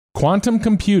Quantum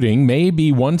computing may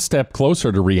be one step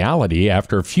closer to reality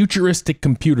after futuristic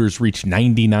computers reach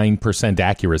 99%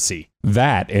 accuracy.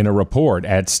 That in a report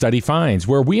at Study Finds,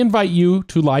 where we invite you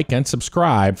to like and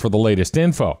subscribe for the latest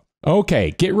info.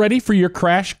 Okay, get ready for your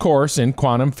crash course in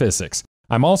quantum physics.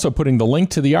 I'm also putting the link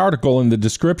to the article in the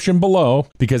description below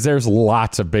because there's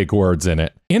lots of big words in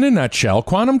it. In a nutshell,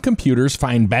 quantum computers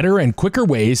find better and quicker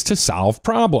ways to solve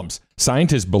problems.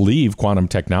 Scientists believe quantum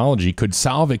technology could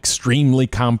solve extremely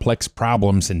complex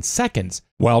problems in seconds,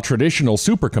 while traditional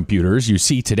supercomputers you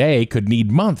see today could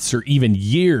need months or even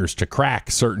years to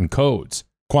crack certain codes.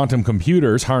 Quantum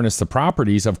computers harness the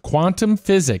properties of quantum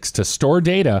physics to store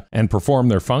data and perform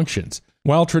their functions.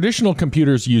 While traditional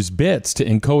computers use bits to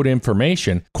encode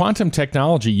information, quantum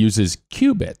technology uses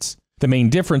qubits. The main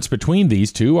difference between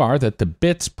these two are that the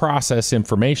bits process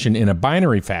information in a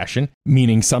binary fashion,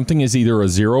 meaning something is either a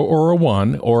 0 or a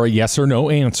 1 or a yes or no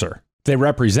answer. They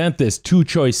represent this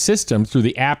two-choice system through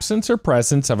the absence or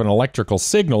presence of an electrical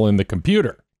signal in the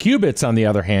computer. Qubits, on the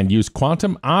other hand, use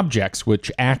quantum objects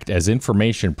which act as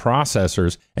information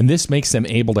processors, and this makes them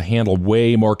able to handle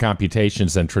way more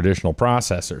computations than traditional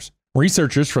processors.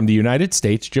 Researchers from the United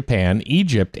States, Japan,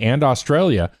 Egypt, and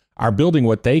Australia are building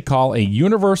what they call a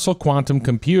universal quantum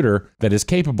computer that is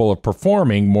capable of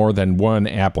performing more than one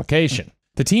application.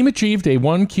 The team achieved a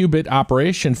 1-qubit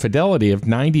operation fidelity of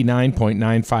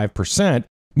 99.95%,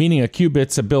 meaning a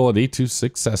qubit's ability to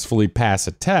successfully pass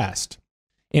a test.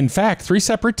 In fact, 3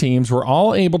 separate teams were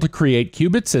all able to create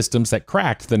qubit systems that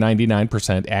cracked the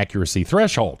 99% accuracy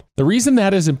threshold. The reason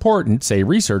that is important, say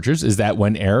researchers, is that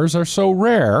when errors are so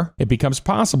rare, it becomes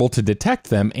possible to detect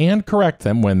them and correct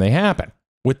them when they happen.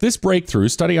 With this breakthrough,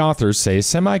 study authors say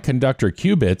semiconductor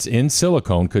qubits in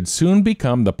silicon could soon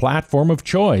become the platform of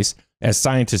choice as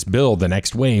scientists build the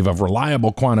next wave of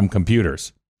reliable quantum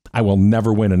computers. I will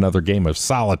never win another game of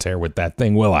solitaire with that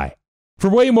thing, will I? For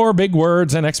way more big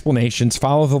words and explanations,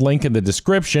 follow the link in the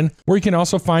description, where you can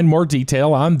also find more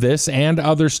detail on this and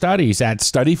other studies at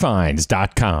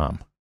studyfinds.com.